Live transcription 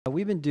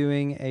We've been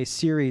doing a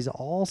series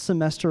all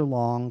semester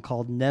long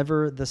called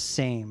Never the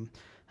Same,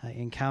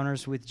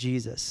 Encounters with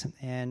Jesus.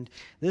 And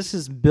this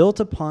is built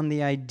upon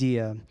the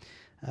idea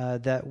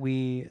that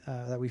we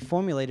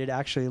formulated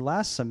actually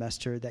last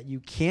semester, that you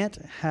can't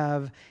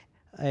have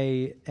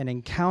an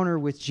encounter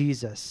with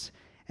Jesus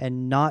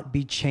and not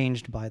be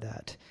changed by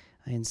that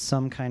in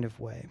some kind of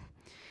way.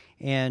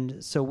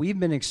 And so we've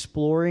been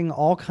exploring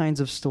all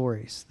kinds of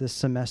stories this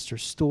semester,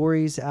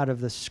 stories out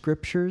of the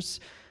scriptures,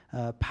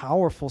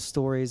 powerful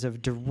stories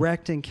of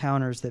direct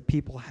encounters that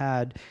people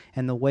had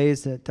and the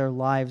ways that their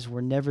lives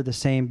were never the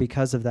same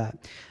because of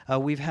that.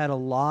 We've had a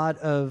lot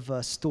of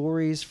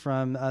stories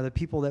from the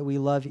people that we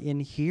love in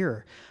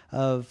here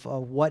of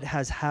what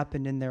has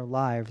happened in their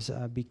lives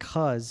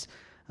because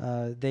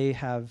they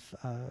have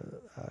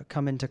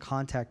come into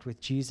contact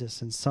with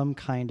Jesus in some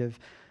kind of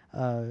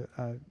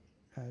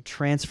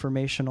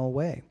transformational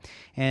way.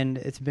 And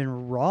it's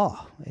been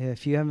raw.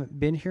 If you haven't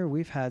been here,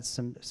 we've had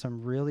some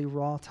really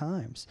raw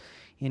times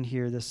in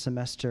here this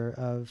semester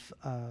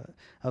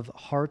of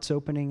hearts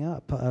opening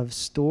up, of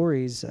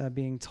stories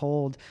being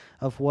told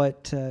of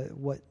what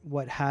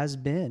has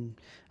been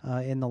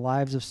in the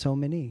lives of so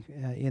many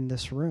in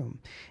this room.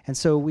 And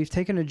so we've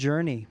taken a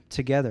journey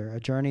together, a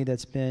journey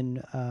that's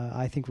been,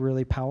 I think,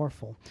 really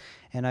powerful,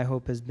 and I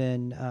hope has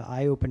been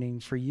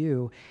eye-opening for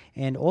you,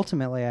 and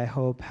ultimately I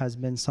hope has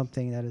been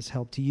something that has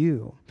helped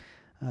you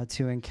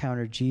to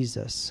encounter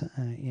Jesus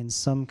in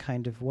some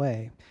kind of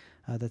way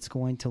that's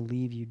going to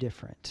leave you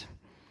different.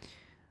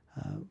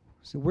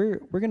 So we're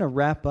going to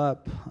wrap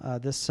up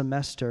this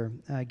semester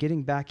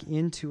getting back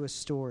into a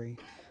story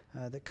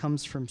that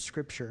comes from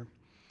Scripture.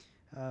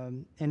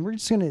 And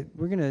this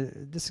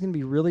is gonna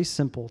be really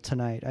simple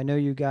tonight. I know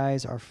you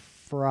guys are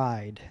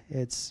fried.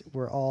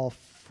 We're all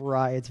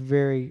fried. It's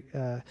very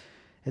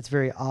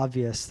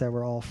obvious that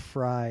we're all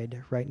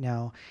fried right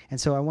now.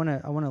 And so I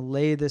wanna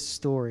lay this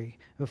story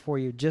before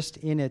you, just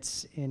in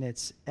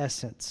its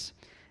essence,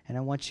 and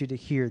I want you to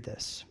hear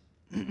this.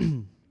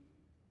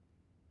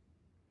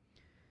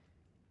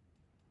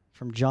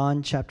 From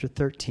John chapter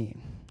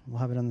 13. We'll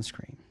have it on the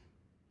screen.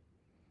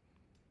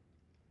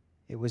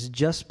 It was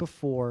just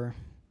before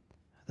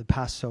the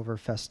Passover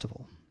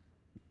festival.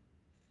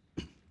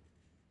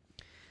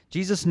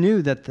 Jesus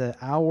knew that the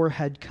hour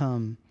had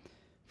come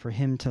for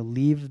him to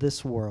leave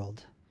this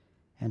world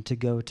and to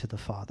go to the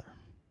Father.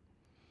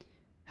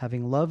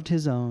 Having loved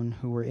his own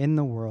who were in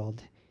the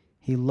world,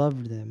 he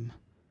loved them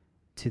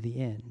to the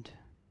end.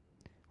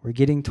 We're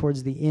getting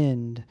towards the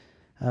end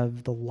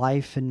of the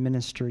life and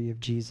ministry of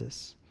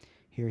Jesus.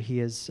 Here he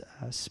has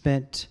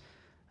spent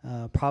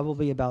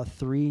probably about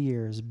 3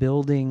 years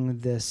building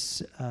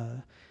this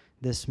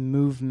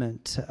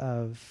movement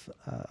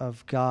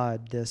of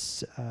God,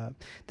 this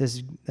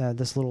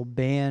little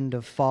band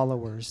of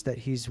followers that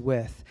he's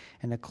with,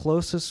 and the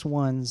closest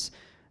ones,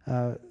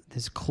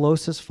 his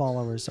closest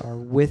followers are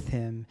with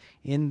him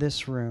in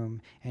this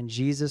room, and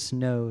Jesus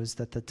knows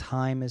that the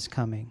time is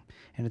coming,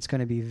 and it's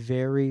going to be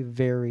very,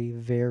 very,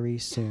 very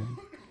soon.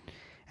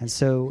 And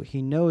so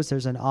he knows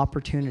there's an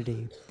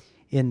opportunity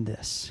in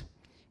this.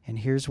 And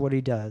here's what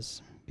he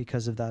does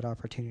because of that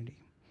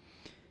opportunity.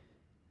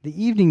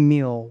 The evening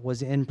meal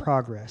was in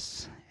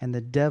progress, and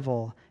the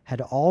devil had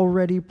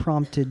already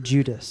prompted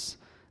Judas,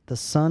 the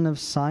son of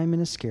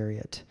Simon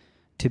Iscariot,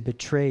 to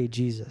betray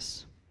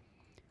Jesus.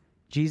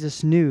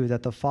 Jesus knew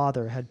that the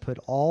Father had put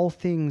all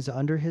things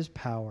under his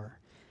power,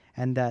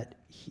 and that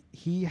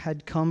he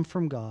had come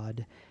from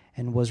God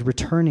and was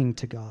returning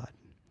to God.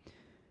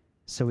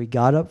 So he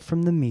got up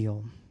from the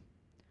meal,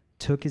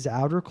 took his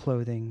outer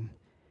clothing,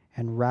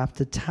 and wrapped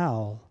a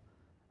towel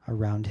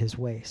around his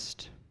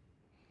waist.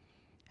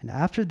 And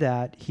after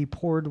that, he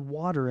poured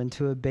water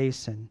into a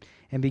basin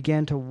and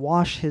began to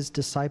wash his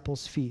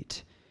disciples'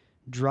 feet,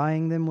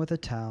 drying them with a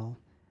towel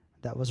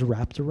that was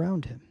wrapped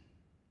around him.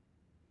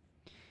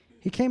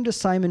 He came to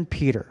Simon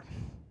Peter.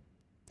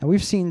 Now,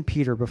 we've seen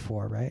Peter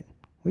before, right?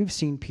 We've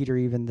seen Peter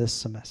even this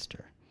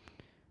semester,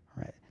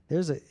 right?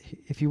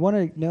 If you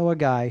want to know a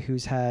guy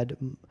who's had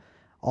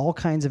all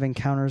kinds of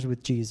encounters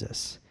with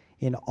Jesus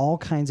in all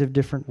kinds of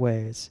different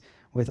ways,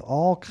 with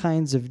all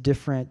kinds of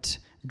different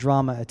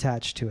drama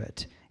attached to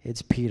it,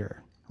 it's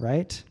Peter,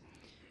 right?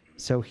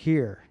 So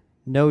here,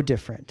 no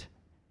different.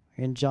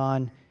 In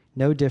John,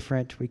 no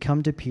different. We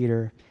come to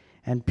Peter,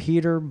 and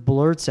Peter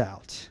blurts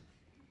out,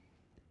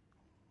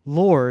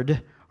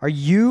 "Lord, are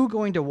you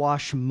going to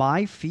wash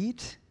my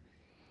feet?"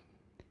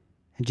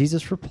 And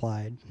Jesus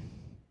replied,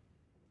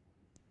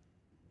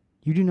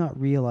 "You do not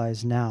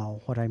realize now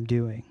what I'm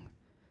doing,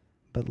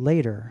 but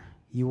later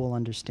you will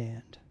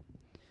understand."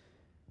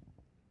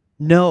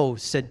 "No,"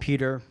 said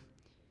Peter,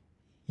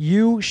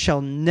 "you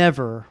shall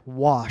never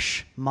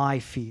wash my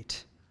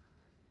feet."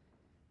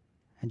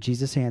 And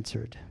Jesus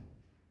answered,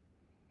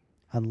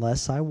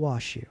 "Unless I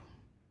wash you,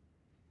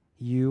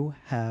 you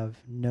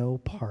have no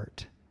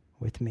part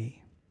with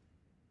me."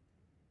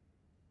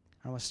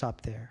 I want to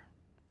stop there.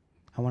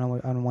 I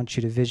want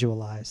you to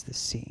visualize this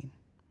scene.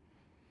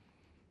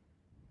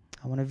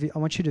 I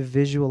want you to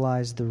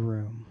visualize the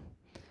room.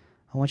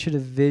 I want you to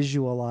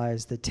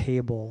visualize the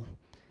table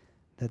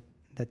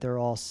that they're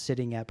all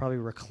sitting at, probably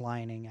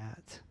reclining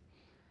at.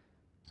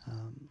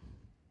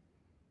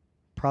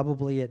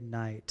 Probably at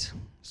night.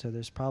 So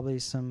there's probably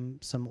some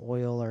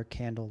oil or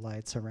candle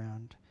lights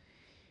around.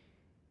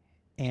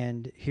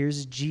 And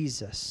here's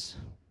Jesus,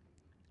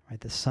 right,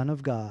 the Son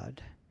of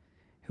God,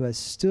 who has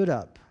stood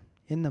up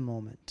in the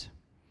moment,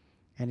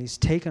 and he's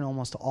taken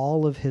almost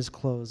all of his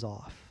clothes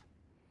off.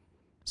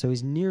 So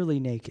he's nearly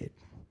naked,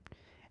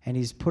 and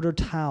he's put a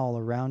towel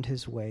around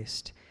his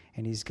waist,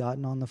 and he's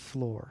gotten on the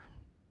floor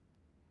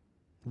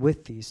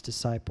with these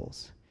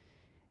disciples,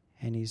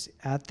 and he's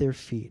at their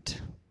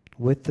feet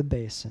with the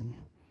basin.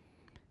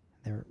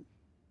 They're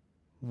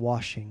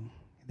washing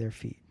their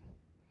feet.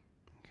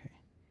 Okay.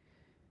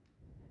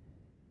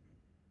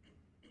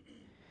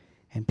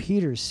 And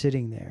Peter's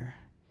sitting there,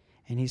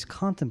 and he's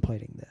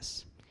contemplating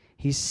this.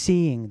 He's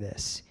seeing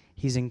this.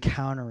 He's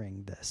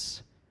encountering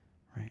this,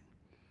 right?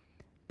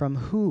 From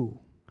who?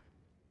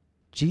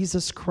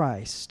 Jesus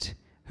Christ,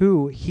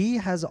 who he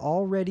has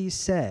already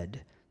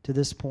said to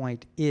this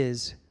point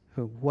is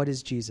who? What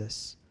is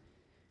Jesus?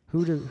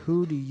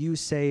 Who do you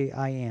say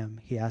I am?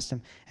 He asked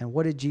him. And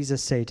what did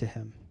Jesus say to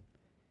him?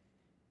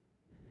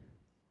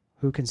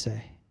 Who can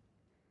say?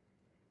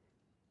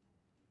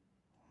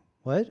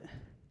 What?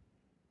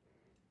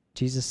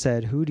 Jesus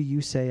said, who do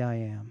you say I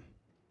am?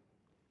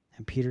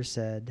 And Peter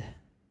said,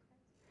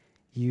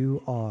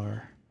 you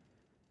are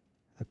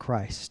the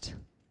Christ,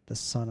 the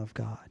Son of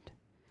God.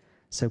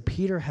 So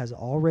Peter has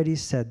already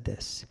said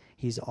this.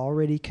 He's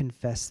already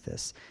confessed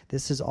this.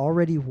 This is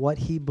already what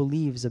he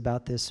believes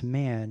about this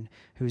man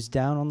who's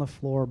down on the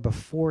floor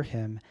before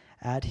him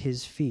at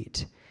his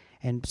feet.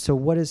 And so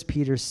what does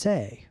Peter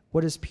say?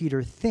 What does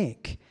Peter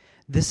think?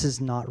 This is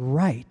not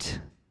right.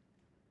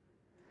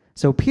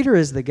 So Peter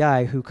is the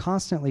guy who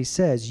constantly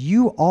says,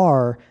 you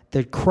are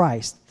the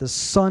Christ, the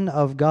Son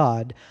of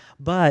God,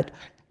 but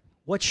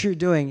what you're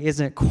doing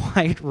isn't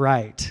quite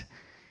right.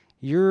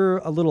 You're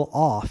a little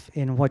off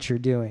in what you're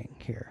doing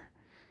here,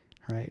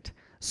 right?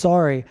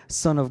 Sorry,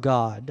 Son of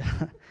God,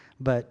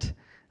 but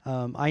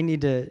I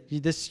need to,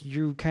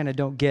 you kind of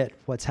don't get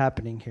what's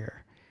happening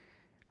here,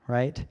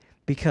 right?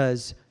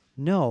 Because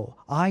no,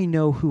 I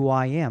know who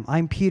I am.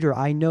 I'm Peter.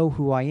 I know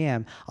who I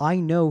am. I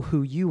know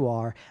who you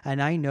are,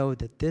 and I know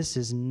that this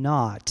is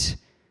not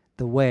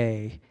the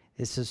way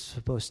this is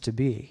supposed to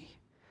be.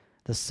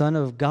 The Son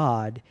of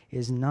God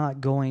is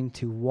not going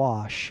to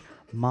wash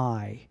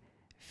my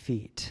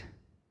feet.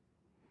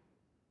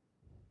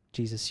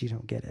 Jesus, you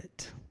don't get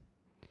it.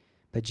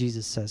 But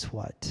Jesus says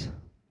what?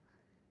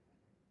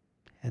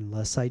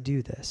 Unless I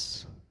do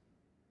this,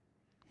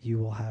 you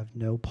will have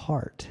no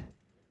part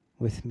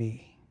with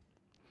me.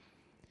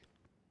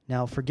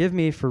 Now, forgive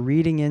me for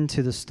reading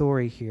into the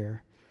story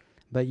here,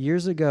 but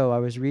years ago I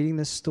was reading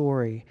this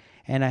story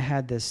and I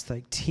had this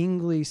like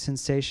tingly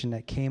sensation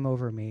that came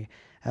over me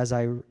as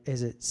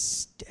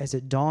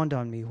it dawned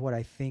on me what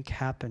I think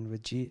happened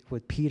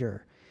with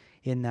Peter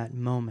in that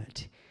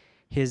moment.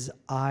 His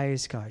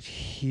eyes got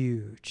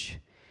huge.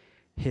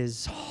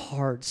 His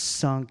heart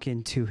sunk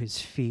into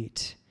his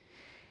feet.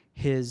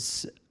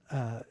 His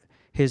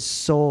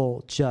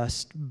soul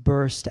just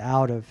burst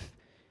out of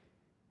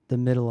the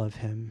middle of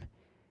him.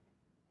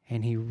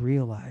 And he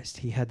realized,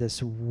 he had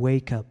this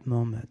wake-up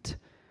moment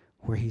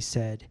where he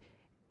said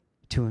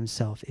to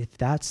himself, if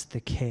that's the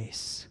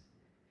case,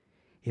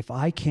 if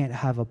I can't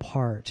have a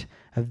part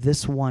of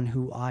this one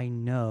who I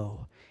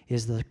know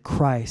is the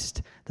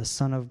Christ, the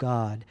Son of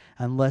God,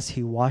 unless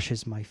he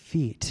washes my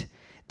feet,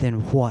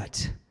 then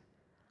what?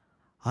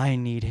 I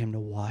need him to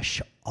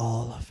wash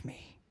all of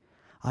me.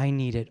 I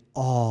need it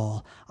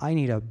all. I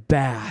need a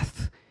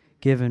bath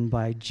given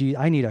by Jesus.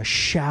 I need a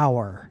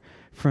shower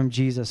from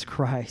Jesus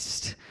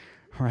Christ,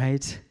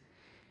 right?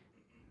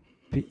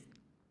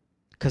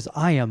 Because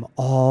I am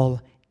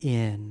all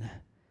in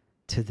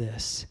to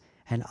this,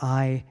 and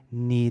I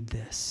need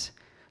this.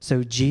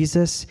 So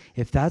Jesus,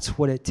 if that's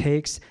what it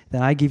takes,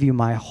 then I give you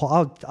my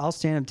whole, I'll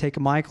stand and take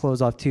my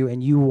clothes off too,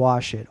 and you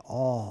wash it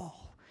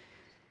all.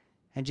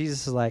 And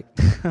Jesus is like,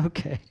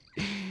 okay,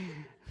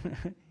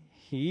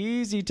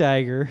 easy,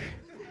 tiger.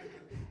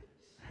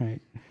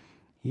 Right.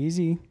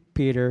 Easy,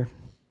 Peter.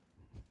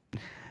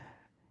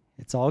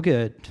 It's all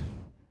good.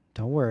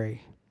 Don't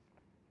worry.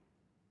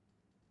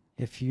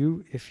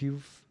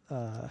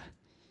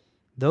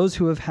 Those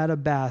who have had a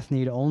bath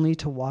need only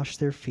to wash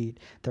their feet.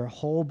 Their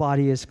whole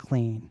body is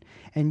clean.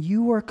 And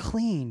you are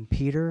clean,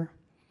 Peter.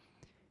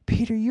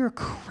 Peter, you're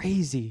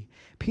crazy.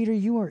 Peter,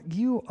 you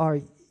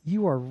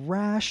are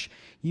rash.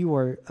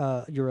 You're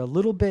a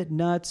little bit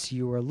nuts.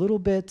 You are a little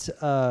bit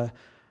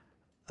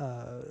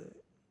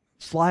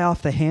fly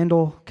off the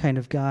handle kind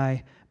of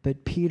guy.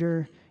 But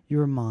Peter,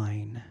 you're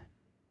mine.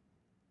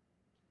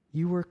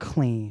 You were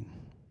clean,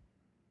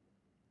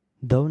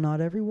 though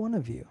not every one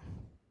of you.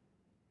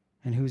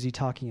 And who's he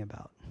talking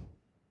about?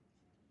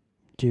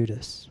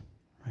 Judas,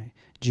 right?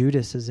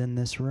 Judas is in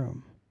this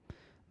room,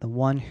 the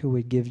one who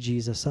would give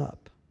Jesus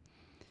up,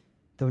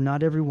 though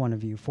not every one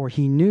of you, for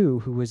he knew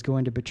who was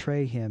going to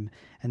betray him,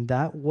 and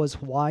that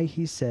was why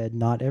he said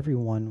not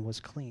everyone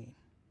was clean.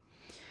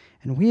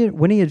 And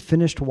when he had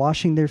finished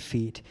washing their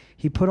feet,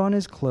 he put on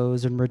his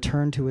clothes and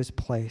returned to his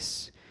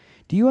place.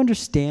 Do you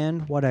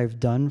understand what I've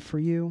done for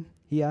you?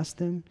 He asked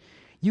them.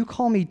 You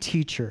call me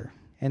teacher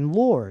and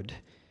Lord,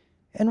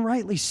 and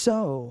rightly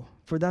so,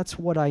 for that's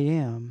what I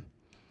am.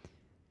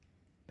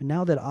 But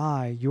now that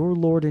I, your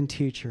Lord and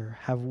teacher,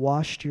 have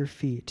washed your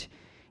feet,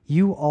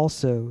 you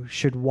also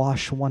should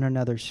wash one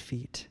another's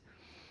feet.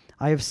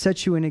 I have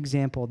set you an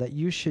example that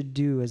you should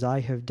do as I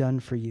have done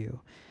for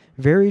you.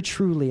 Very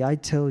truly, I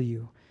tell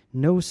you,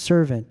 no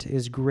servant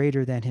is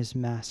greater than his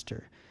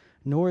master,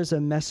 nor is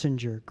a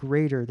messenger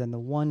greater than the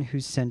one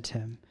who sent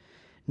him.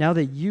 Now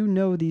that you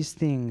know these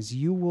things,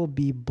 you will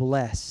be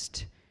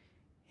blessed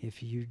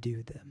if you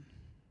do them.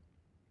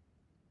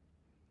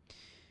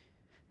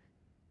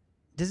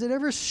 Does it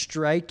ever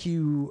strike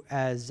you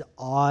as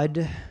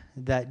odd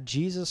that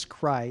Jesus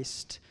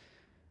Christ,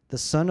 the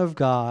Son of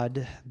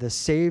God, the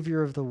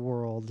Savior of the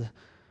world,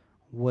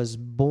 was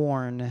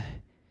born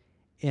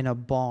in a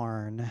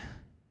barn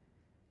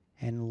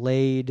and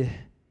laid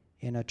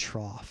in a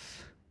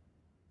trough?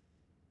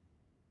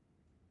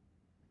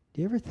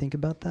 Do you ever think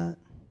about that?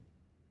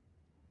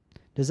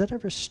 Does that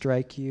ever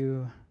strike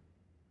you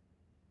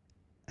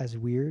as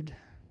weird?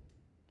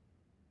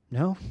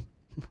 No?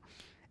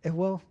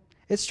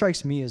 It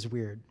strikes me as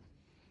weird.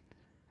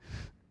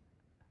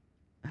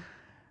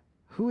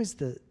 Who is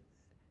the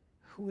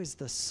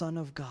Son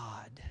of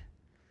God?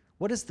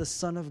 What does the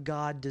Son of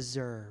God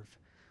deserve?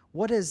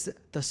 What is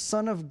the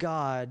Son of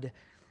God?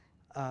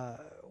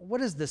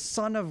 What is the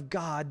Son of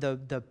God?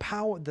 The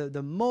power,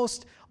 the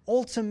most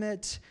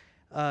ultimate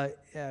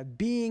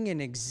being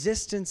in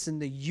existence in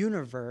the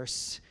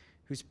universe,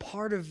 who's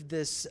part of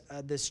this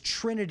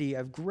trinity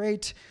of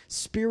great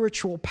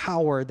spiritual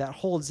power that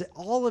holds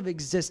all of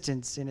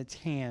existence in its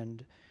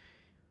hand.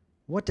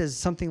 What does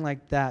something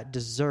like that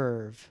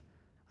deserve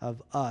of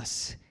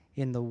us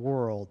in the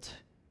world?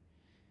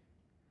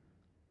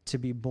 To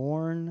be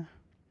born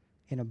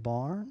in a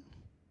barn,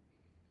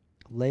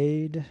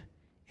 laid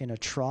in a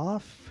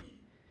trough,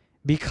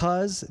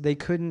 because they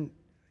couldn't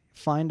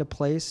find a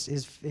place.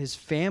 His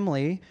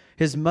family,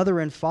 his mother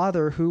and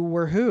father, who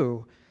were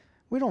who?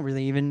 We don't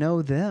really even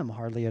know them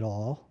hardly at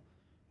all.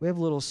 We have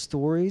little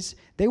stories.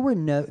 They were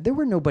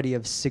nobody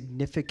of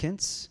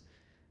significance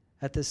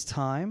at this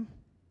time.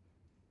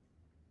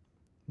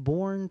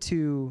 Born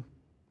to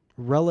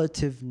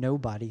relative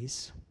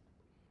nobodies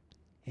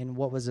in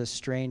what was a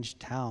strange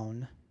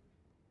town.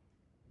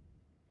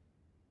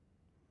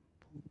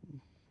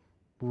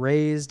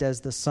 Raised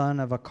as the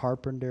son of a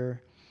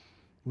carpenter.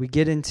 We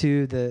get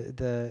into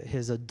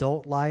his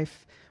adult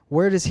life.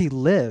 Where does he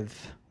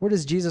live? Where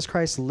does Jesus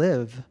Christ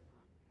live?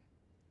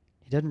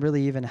 He doesn't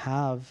really even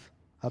have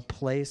a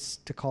place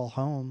to call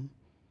home,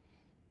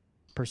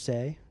 per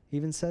se. He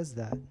even says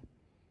that,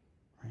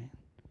 right?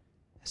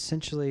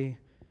 Essentially,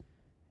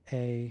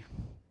 a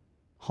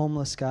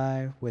homeless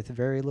guy with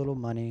very little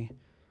money,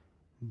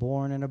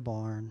 born in a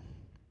barn.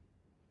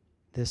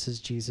 This is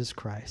Jesus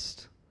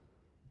Christ,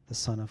 the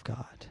Son of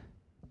God.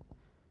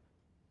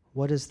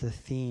 What is the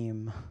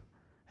theme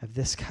of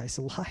this guy's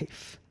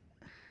life?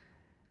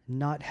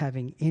 Not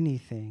having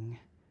anything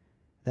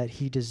that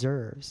he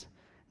deserves,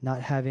 not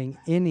having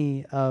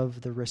any of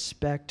the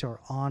respect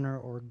or honor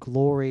or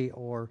glory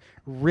or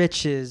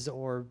riches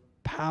or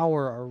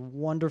power or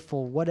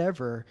wonderful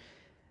whatever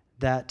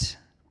that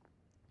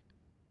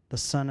the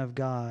Son of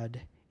God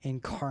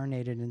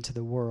incarnated into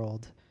the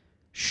world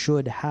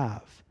should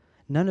have.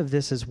 None of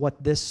this is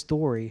what this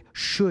story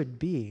should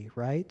be,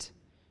 right?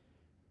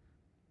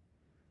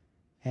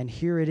 And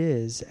here it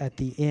is at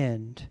the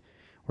end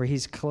where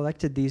he's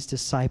collected these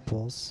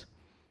disciples.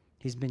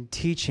 He's been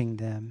teaching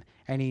them,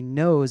 and he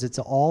knows it's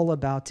all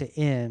about to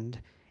end,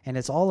 and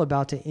it's all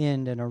about to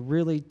end in a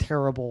really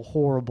terrible,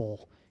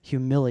 horrible,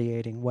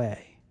 humiliating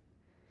way.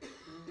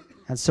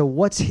 And so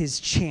what's his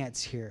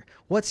chance here?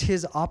 What's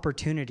his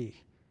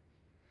opportunity?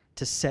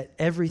 To set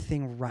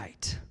everything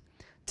right,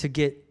 to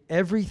get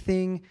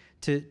everything,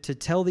 to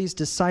tell these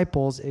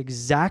disciples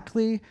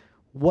exactly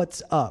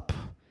what's up,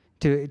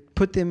 to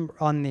put them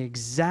on the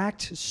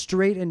exact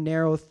straight and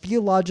narrow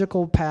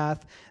theological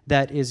path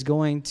that is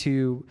going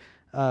to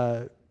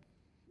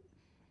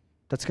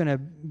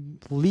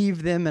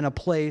leave them in a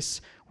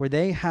place where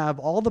they have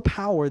all the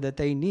power that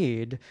they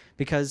need,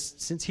 because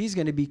since he's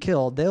going to be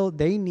killed,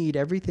 they need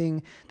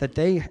everything that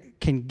they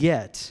can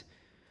get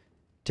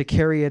to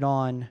carry it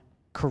on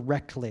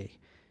correctly.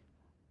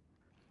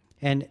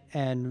 And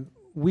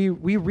we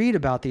read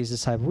about these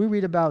disciples. We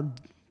read about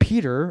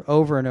Peter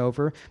over and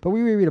over, but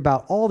we read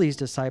about all these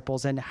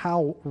disciples and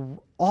how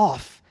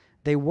off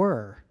they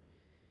were,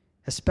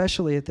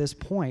 especially at this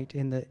point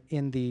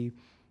in the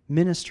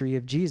ministry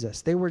of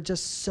Jesus. They were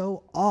just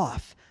so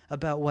off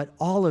about what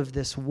all of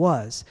this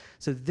was.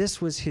 So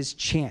this was his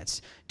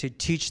chance to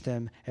teach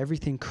them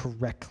everything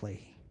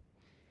correctly.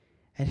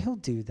 And he'll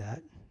do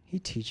that. He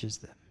teaches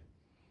them.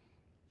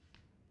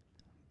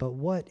 But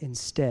what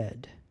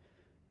instead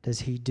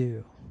does he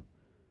do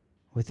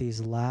with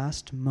these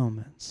last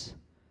moments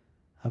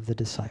of the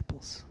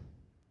disciples?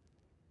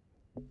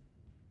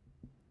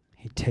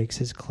 He takes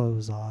his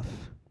clothes off,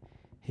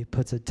 he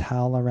puts a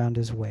towel around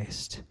his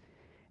waist,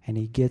 and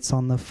he gets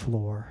on the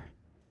floor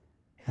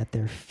at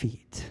their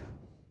feet.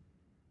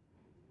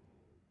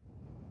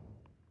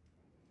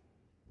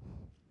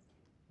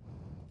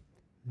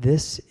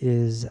 This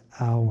is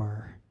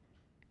our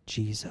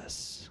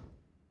Jesus.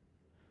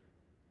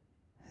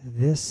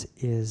 This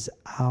is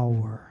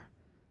our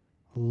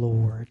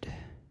Lord.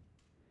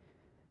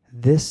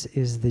 This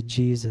is the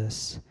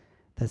Jesus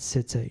that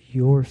sits at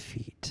your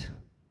feet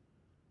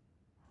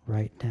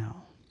right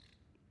now.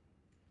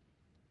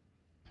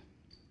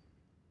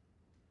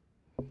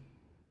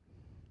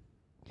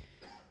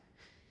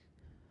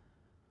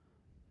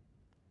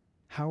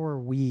 How are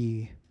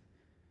we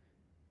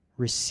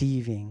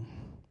receiving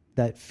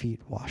that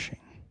feet washing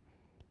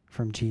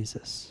from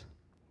Jesus?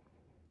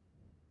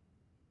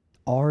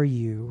 Are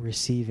you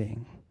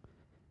receiving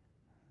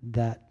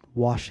that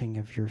washing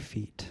of your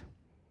feet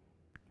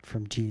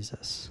from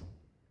Jesus?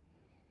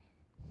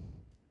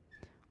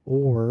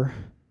 Or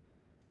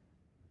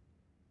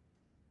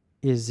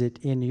is it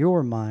in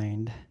your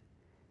mind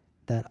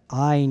that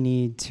I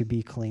need to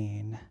be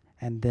clean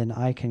and then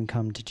I can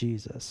come to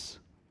Jesus?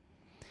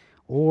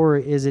 Or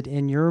is it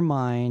in your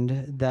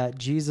mind that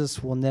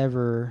Jesus will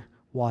never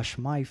wash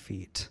my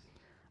feet?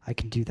 I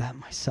can do that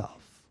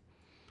myself.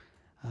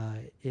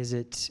 Is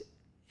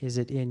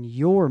it in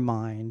your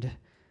mind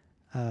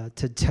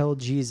to tell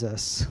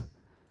Jesus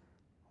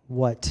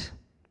what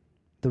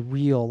the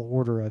real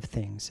order of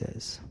things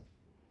is?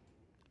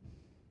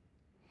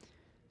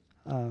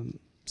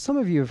 Some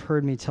of you have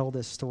heard me tell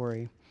this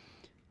story.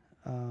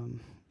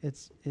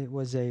 It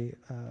was a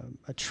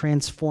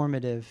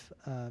transformative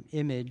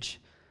image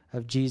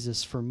of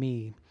Jesus for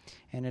me,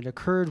 and it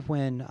occurred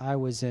when I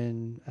was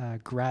in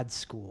grad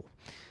school.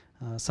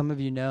 Some of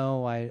you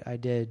know I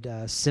did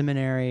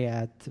seminary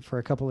for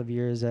a couple of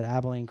years at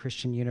Abilene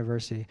Christian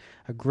University,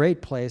 a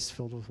great place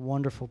filled with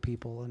wonderful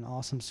people, an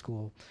awesome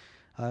school.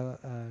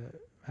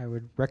 I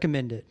would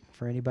recommend it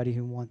for anybody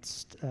who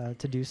wants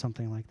to do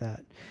something like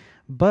that.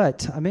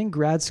 But I'm in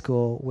grad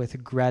school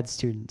with grad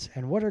students,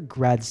 and what are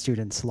grad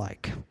students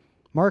like?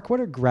 Mark, what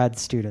are grad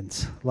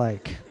students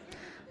like?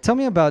 Tell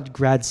me about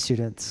grad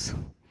students.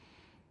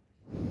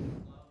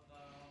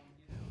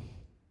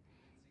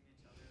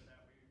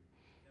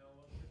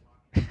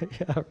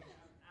 Yeah.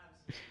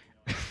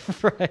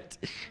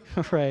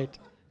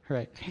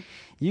 Right.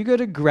 You go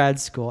to grad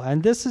school,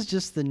 and this is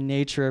just the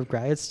nature of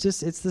grad. It's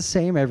the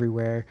same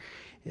everywhere.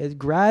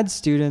 Grad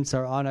students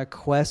are on a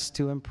quest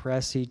to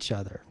impress each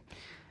other.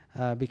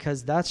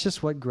 Because that's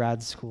just what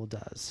grad school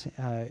does.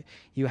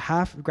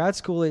 Grad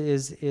school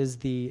is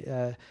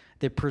the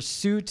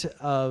pursuit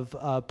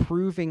of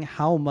proving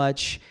how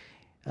much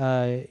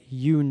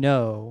you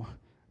know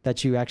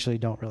that you actually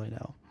don't really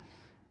know,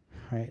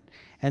 right?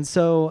 And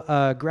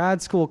so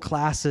grad school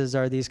classes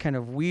are these kind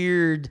of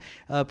weird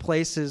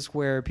places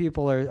where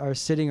people are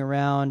sitting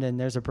around and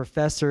there's a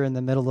professor in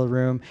the middle of the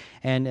room,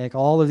 and like,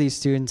 all of these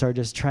students are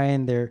just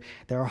trying their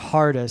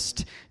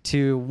hardest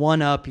to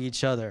one-up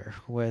each other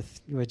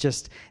with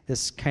just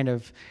this kind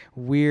of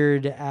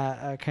weird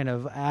kind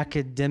of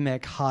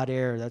academic hot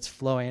air that's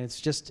flowing.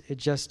 It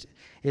just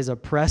is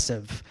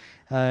oppressive.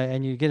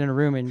 And you get in a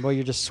room and, well,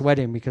 you're just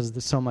sweating because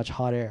there's so much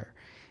hot air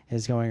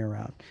is going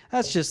around.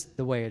 That's just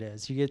the way it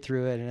is. You get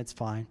through it and it's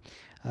fine.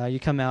 You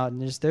come out and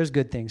there's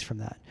good things from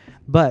that.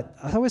 But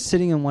I was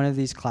sitting in one of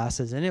these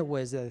classes, and it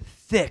was a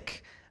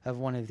thick of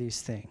one of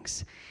these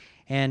things.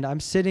 And I'm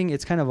sitting,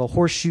 it's kind of a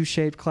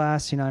horseshoe-shaped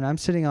class, and I'm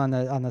sitting on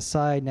the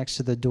side next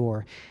to the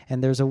door,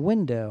 and there's a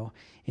window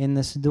in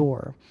this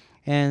door.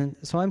 And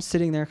so I'm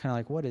sitting there kind of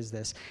like, what is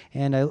this?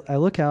 And I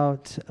look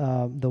out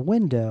the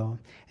window,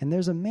 and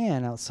there's a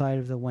man outside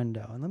of the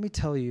window. And let me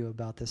tell you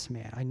about this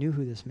man. I knew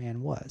who this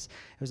man was.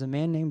 It was a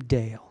man named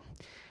Dale.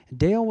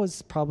 Dale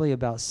was probably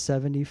about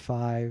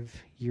 75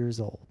 years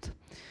old.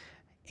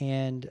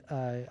 And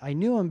I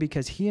knew him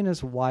because he and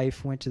his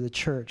wife went to the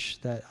church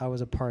that I was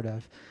a part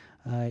of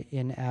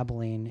in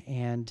Abilene.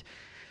 And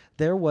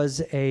there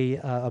was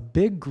a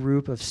big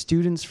group of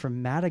students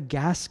from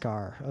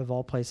Madagascar, of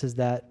all places,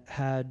 that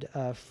had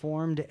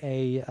formed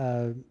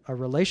a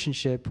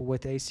relationship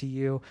with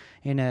ACU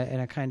in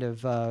a kind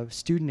of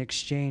student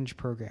exchange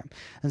program.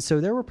 And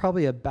so there were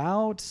probably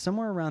about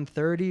somewhere around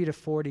 30 to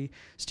 40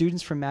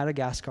 students from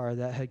Madagascar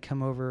that had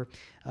come over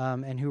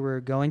and who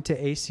were going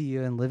to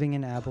ACU and living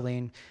in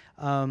Abilene.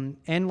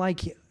 And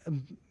like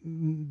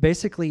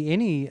basically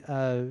any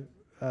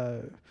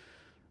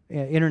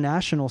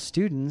international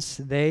students,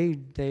 they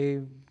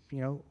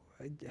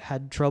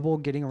had trouble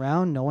getting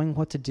around, knowing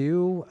what to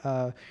do,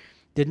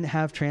 didn't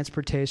have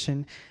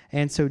transportation.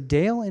 And so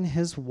Dale and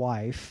his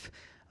wife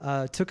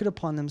took it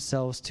upon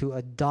themselves to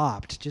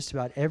adopt just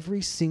about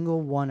every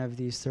single one of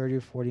these 30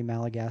 or 40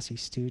 Malagasy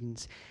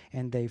students,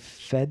 and they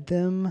fed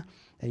them,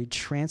 They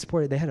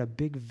transported. They had a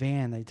big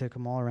van. They took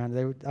them all around.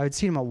 I would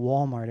see them at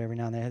Walmart every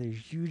now and then. They had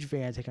these huge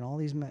vans taking all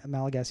these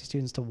Malagasy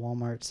students to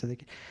Walmart so they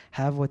could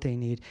have what they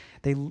need.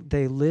 They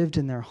lived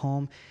in their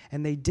home,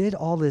 and they did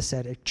all this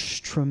at a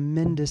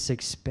tremendous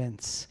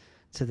expense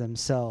to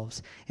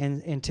themselves,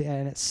 and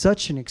at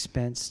such an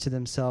expense to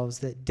themselves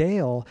that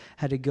Dale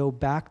had to go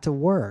back to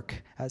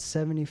work at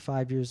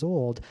 75 years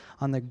old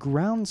on the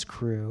grounds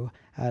crew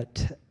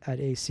at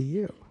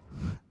ACU.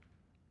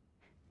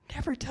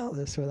 Never tell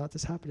this without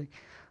this happening.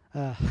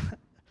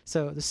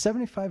 So the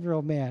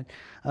 75-year-old man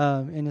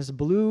in his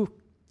blue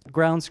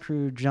grounds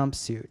crew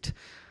jumpsuit.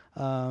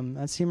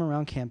 I'd see him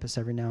around campus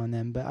every now and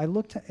then. But I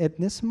looked at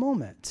this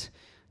moment.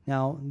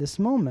 Now, this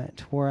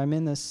moment where I'm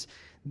in this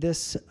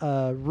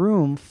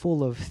room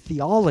full of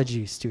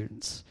theology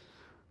students,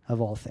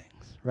 of all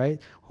things, right?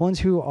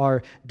 Ones who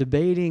are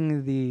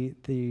debating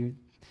the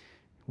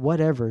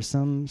whatever,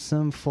 some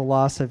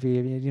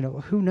philosophy,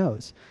 who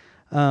knows?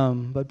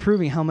 But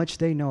proving how much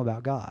they know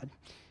about God,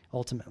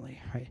 ultimately,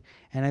 right?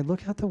 And I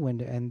look out the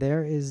window, and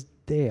there is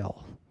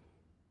Dale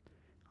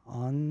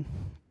on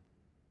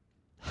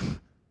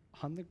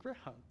the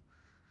ground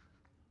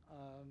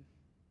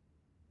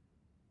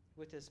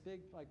with this big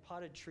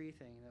potted tree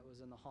thing that was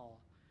in the hall,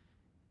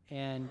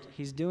 and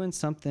he's doing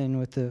something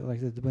with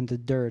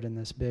the dirt in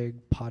this big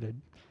potted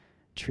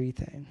tree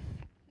thing,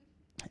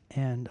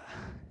 and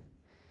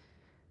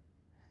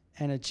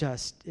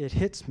it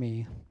hits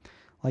me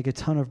like a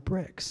ton of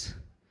bricks.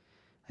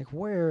 Like,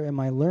 where am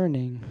I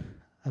learning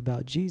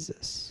about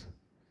Jesus?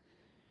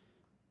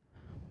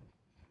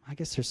 I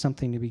guess there's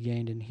something to be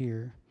gained in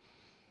here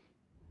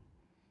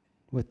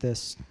with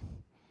this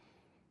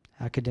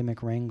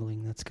academic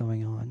wrangling that's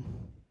going on.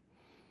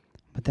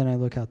 But then I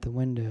look out the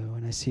window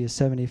and I see a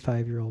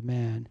 75-year-old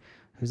man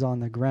who's on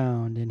the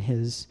ground in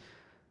his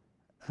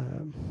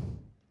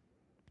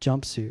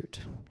jumpsuit,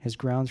 his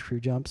grounds crew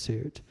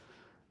jumpsuit,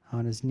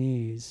 on his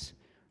knees,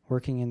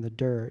 working in the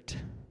dirt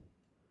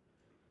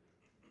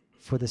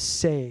for the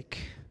sake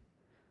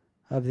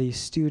of these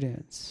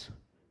students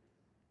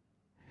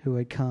who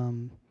had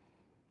come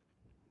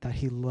that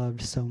he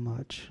loved so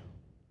much.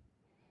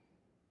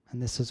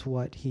 And this is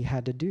what he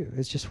had to do.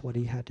 It's just what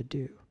he had to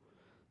do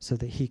so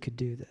that he could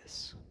do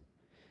this.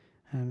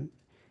 And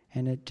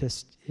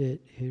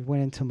it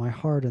went into my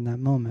heart in that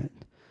moment.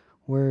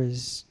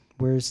 Where's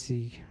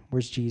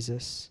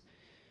Jesus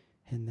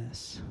in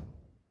this?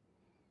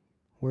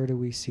 Where do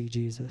we see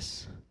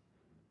Jesus?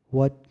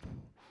 What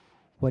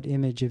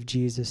image of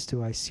Jesus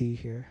do I see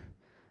here?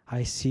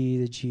 I see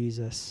the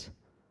Jesus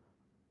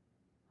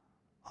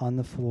on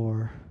the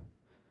floor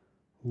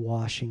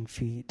washing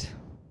feet.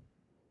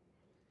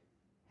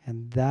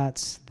 And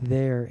that's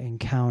their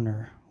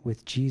encounter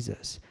with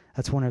Jesus.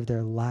 That's one of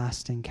their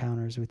last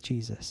encounters with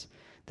Jesus.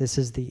 This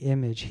is the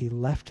image he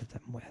left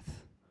them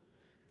with.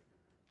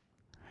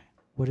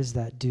 What does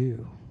that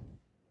do?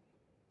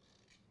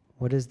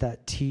 What does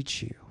that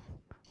teach you?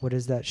 What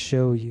does that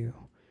show you?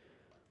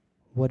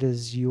 What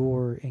is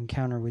your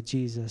encounter with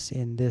Jesus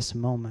in this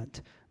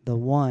moment? The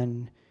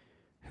one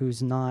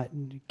who's not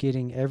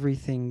getting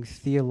everything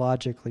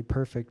theologically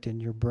perfect in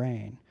your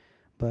brain,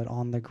 but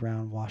on the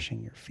ground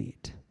washing your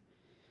feet.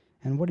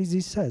 And what does he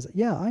says?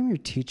 Yeah, I'm your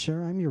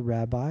teacher, I'm your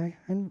rabbi,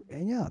 and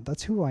yeah,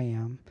 that's who I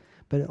am.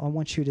 But I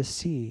want you to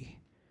see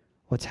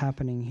what's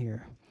happening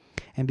here.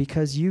 And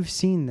because you've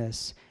seen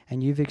this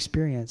and you've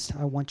experienced,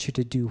 I want you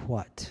to do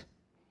what?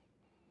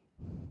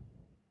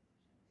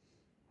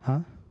 Huh?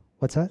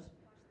 What's that?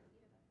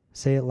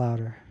 Say it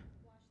louder.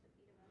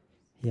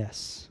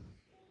 Yes.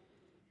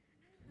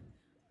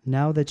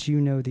 Now that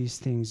you know these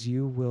things,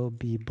 you will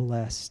be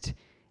blessed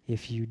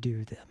if you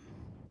do them.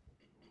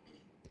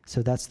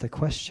 So that's the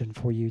question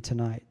for you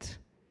tonight.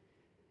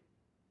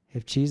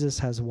 If Jesus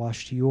has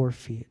washed your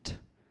feet,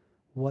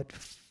 what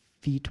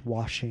feet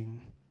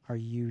washing are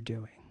you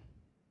doing?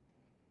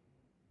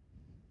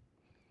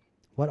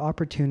 What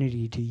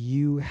opportunity do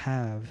you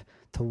have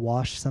to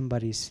wash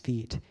somebody's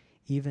feet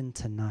even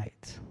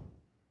tonight?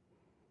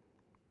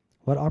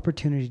 What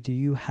opportunity do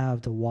you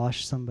have to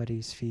wash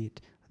somebody's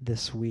feet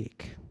this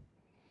week?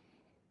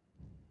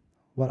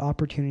 What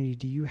opportunity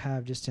do you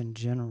have just in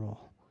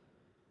general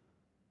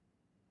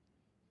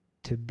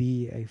to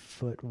be a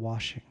foot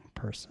washing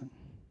person?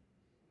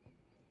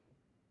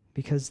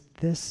 Because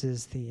this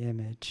is the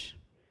image.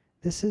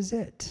 This is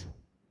it.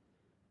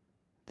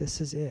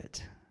 This is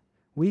it.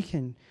 We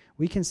can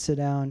sit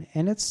down,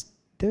 and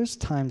there's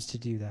times to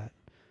do that,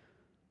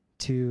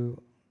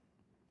 to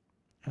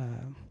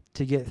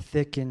get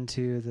thick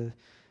into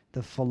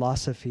the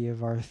philosophy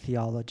of our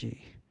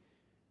theology.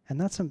 And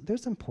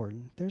there's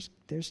important.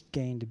 There's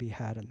gain to be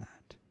had in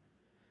that.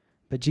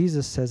 But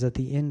Jesus says at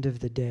the end of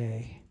the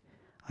day,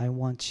 I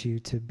want you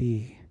to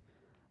be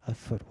a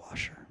foot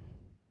washer.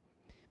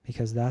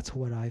 Because that's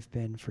what I've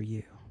been for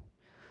you.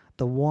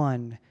 The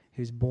one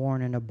who's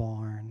born in a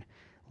barn,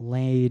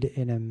 laid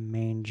in a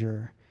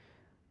manger,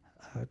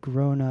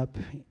 grown up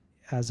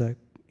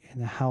in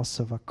the house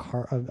of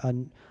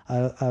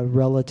a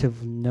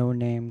relative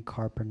no-name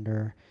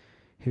carpenter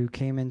who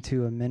came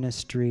into a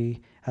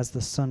ministry as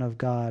the Son of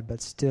God,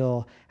 but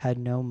still had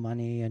no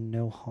money and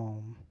no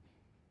home.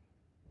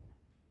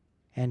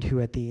 And who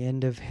at the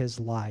end of his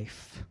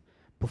life,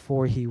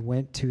 before he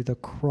went to the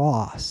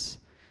cross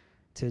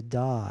to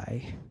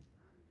die,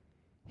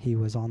 he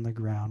was on the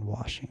ground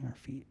washing our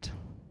feet.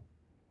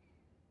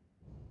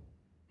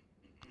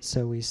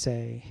 So we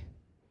say,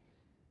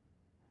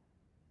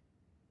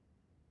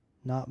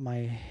 not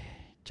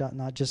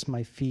just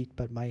my feet,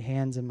 but my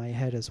hands and my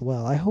head as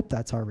well. I hope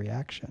that's our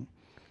reaction.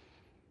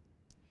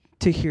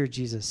 To hear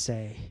Jesus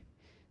say,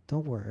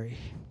 don't worry,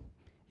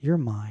 you're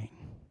mine.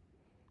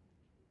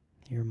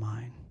 You're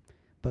mine.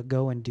 But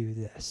go and do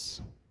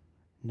this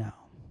now.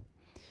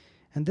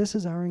 And this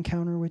is our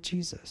encounter with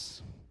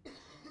Jesus.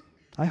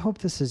 I hope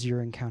this is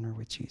your encounter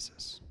with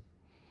Jesus.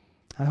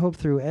 I hope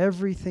through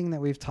everything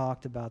that we've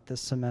talked about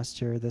this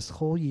semester, this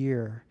whole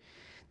year,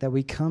 that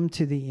we come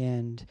to the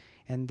end,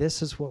 and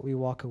this is what we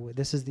walk away.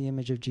 This is the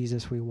image of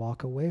Jesus we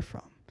walk away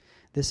from.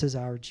 This is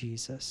our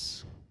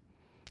Jesus.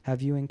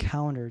 Have you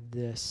encountered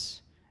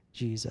this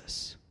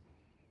Jesus?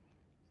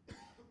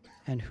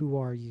 And who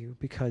are you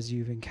because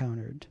you've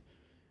encountered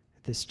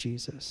this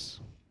Jesus?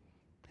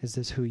 Is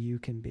this who you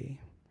can be?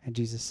 And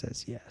Jesus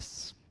says,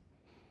 yes,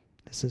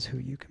 this is who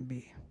you can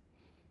be.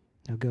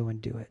 Now go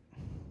and do it.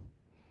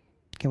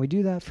 Can we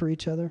do that for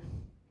each other?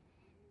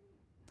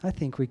 I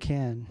think we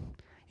can.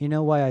 You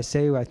know why I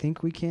say I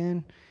think we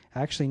can?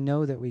 I actually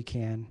know that we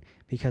can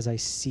because I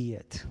see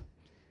it.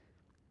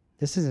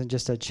 This isn't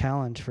just a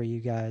challenge for you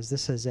guys.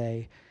 This is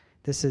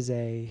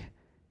a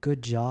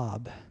good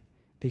job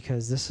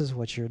because this is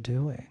what you're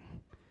doing.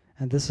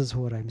 And this is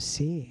what I'm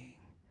seeing.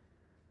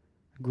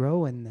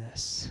 Grow in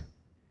this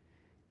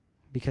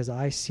because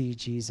I see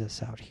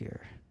Jesus out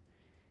here.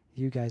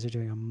 You guys are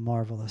doing a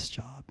marvelous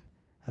job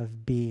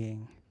of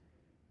being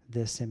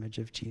this image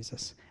of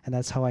Jesus. And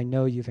that's how I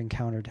know you've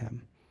encountered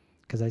him,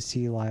 because I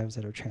see lives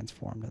that are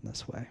transformed in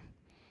this way.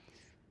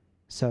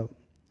 So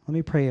let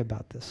me pray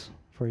about this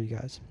for you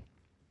guys.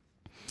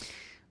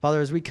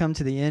 Father, as we come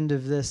to the end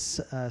of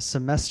this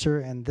semester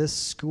and this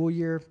school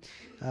year,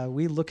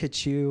 we look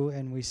at you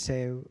and we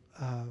say,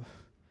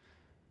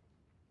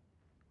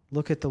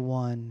 look at the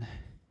one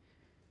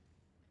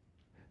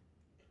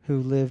who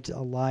lived a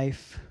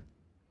life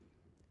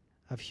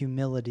of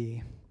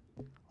humility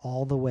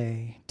all the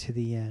way to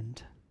the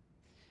end.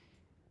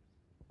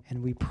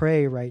 And we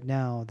pray right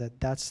now that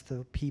that's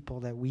the people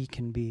that we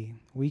can be.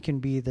 We can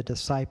be the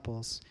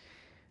disciples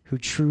who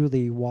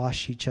truly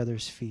wash each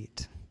other's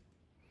feet,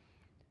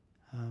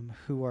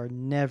 who are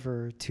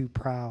never too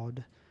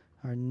proud,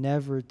 are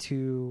never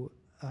too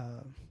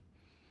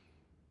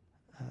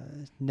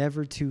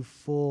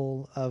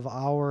full of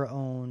our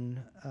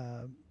own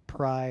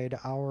pride,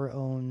 our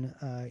own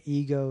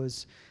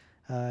egos,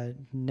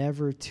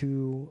 never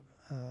too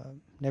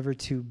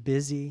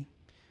busy,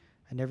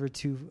 and never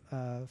too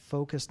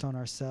focused on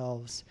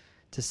ourselves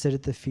to sit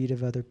at the feet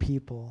of other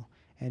people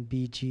and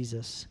be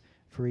Jesus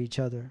for each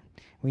other.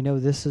 We know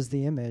this is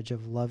the image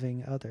of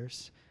loving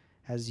others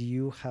as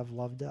you have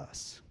loved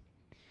us.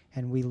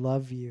 And we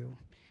love you,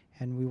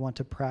 and we want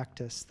to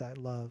practice that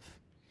love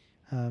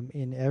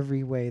in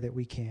every way that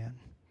we can.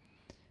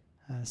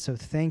 So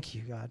thank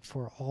you, God,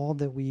 for all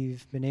that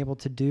we've been able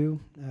to do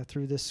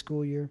through this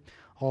school year,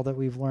 all that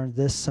we've learned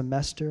this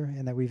semester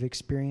and that we've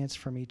experienced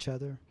from each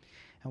other.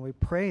 And we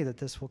pray that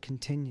this will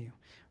continue.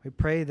 We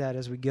pray that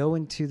as we go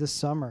into the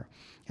summer,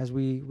 as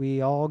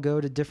we all go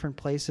to different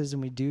places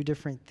and we do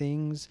different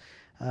things,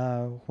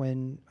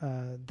 when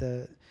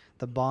the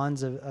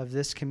bonds of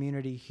this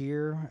community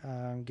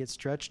here get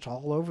stretched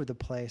all over the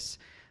place,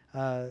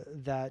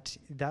 that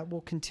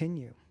will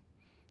continue.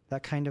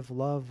 That kind of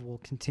love will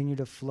continue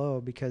to flow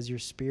because your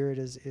Spirit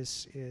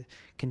is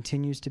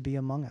continues to be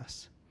among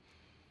us.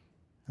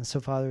 And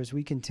so, Father, as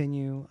we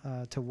continue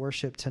to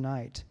worship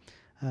tonight,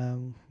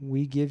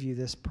 we give you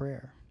this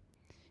prayer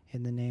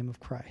in the name of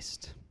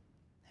Christ.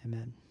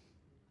 Amen.